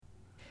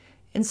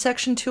In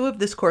Section 2 of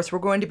this course, we're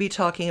going to be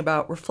talking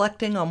about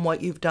reflecting on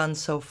what you've done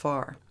so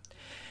far.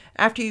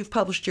 After you've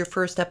published your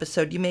first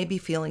episode, you may be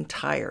feeling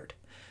tired.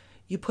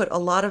 You put a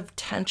lot of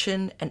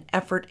tension and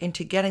effort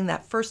into getting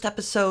that first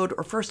episode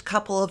or first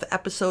couple of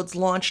episodes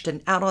launched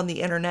and out on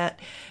the internet,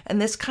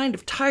 and this kind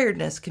of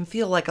tiredness can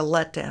feel like a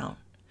letdown.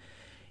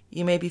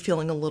 You may be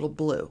feeling a little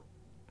blue.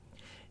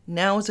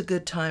 Now is a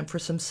good time for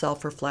some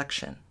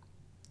self-reflection.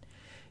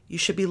 You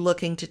should be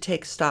looking to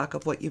take stock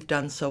of what you've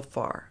done so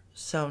far.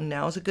 So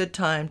now is a good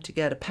time to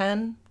get a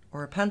pen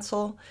or a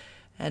pencil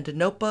and a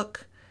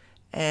notebook,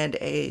 and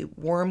a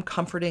warm,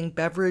 comforting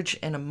beverage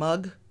in a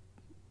mug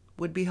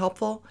would be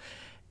helpful.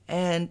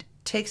 And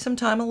take some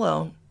time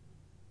alone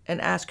and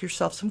ask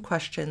yourself some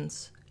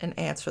questions and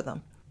answer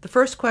them. The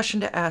first question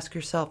to ask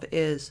yourself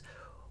is,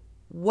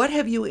 what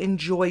have you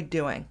enjoyed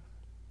doing?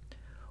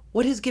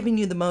 What has given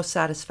you the most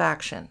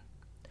satisfaction?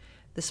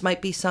 This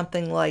might be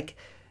something like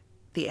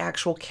the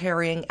actual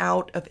carrying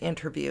out of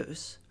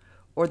interviews,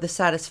 or the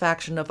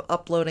satisfaction of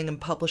uploading and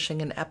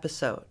publishing an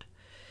episode.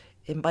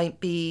 It might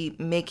be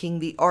making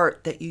the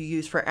art that you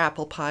use for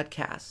Apple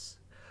Podcasts.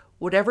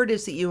 Whatever it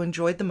is that you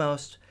enjoyed the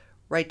most,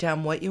 write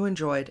down what you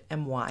enjoyed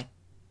and why.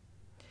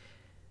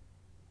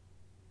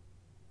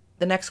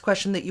 The next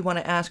question that you want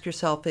to ask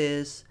yourself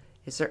is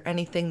there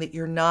anything that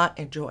you're not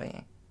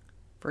enjoying?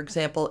 For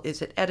example,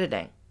 is it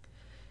editing?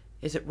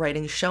 Is it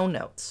writing show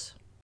notes?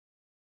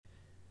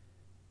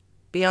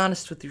 Be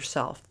honest with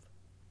yourself.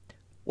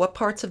 What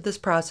parts of this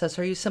process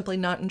are you simply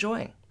not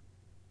enjoying?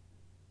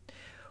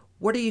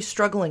 What are you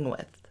struggling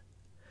with?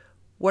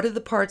 What are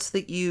the parts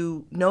that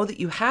you know that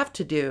you have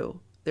to do?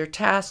 They're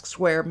tasks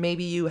where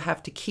maybe you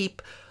have to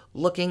keep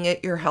looking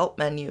at your help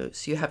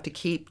menus. You have to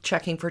keep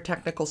checking for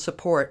technical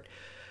support.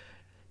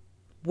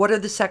 What are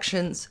the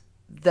sections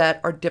that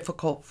are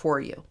difficult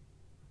for you?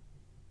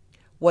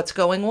 What's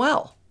going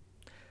well?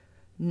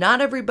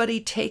 Not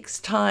everybody takes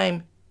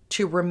time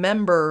to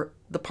remember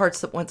the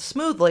parts that went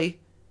smoothly,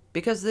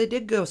 because they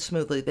did go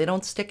smoothly. They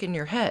don't stick in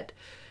your head.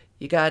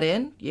 You got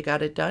in, you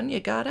got it done, you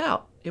got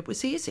out. It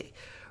was easy.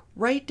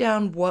 Write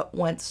down what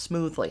went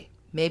smoothly.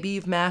 Maybe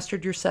you've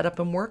mastered your setup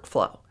and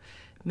workflow.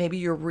 Maybe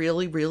you're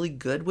really, really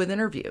good with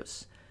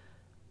interviews.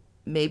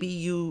 Maybe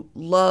you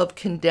love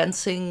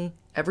condensing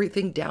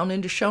everything down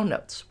into show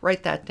notes.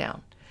 Write that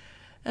down.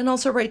 And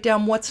also write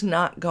down what's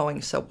not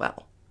going so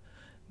well.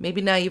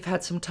 Maybe now you've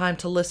had some time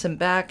to listen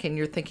back and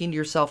you're thinking to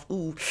yourself,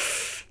 ooh,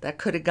 that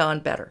could have gone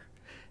better.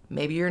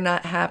 Maybe you're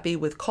not happy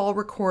with call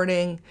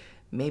recording.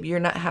 Maybe you're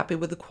not happy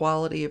with the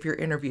quality of your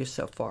interview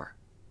so far.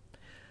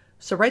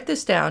 So write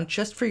this down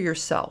just for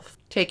yourself.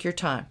 Take your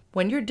time.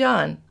 When you're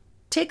done,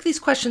 take these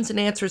questions and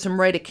answers and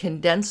write a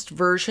condensed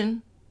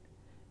version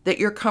that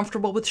you're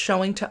comfortable with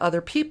showing to other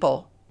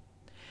people.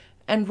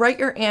 And write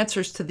your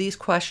answers to these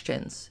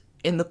questions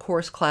in the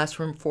course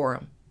classroom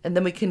forum. And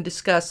then we can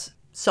discuss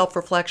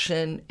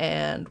self-reflection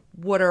and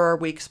what are our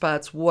weak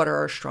spots, what are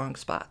our strong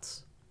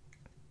spots.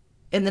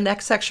 In the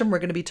next section, we're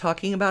going to be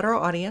talking about our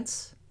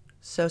audience,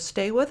 so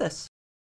stay with us.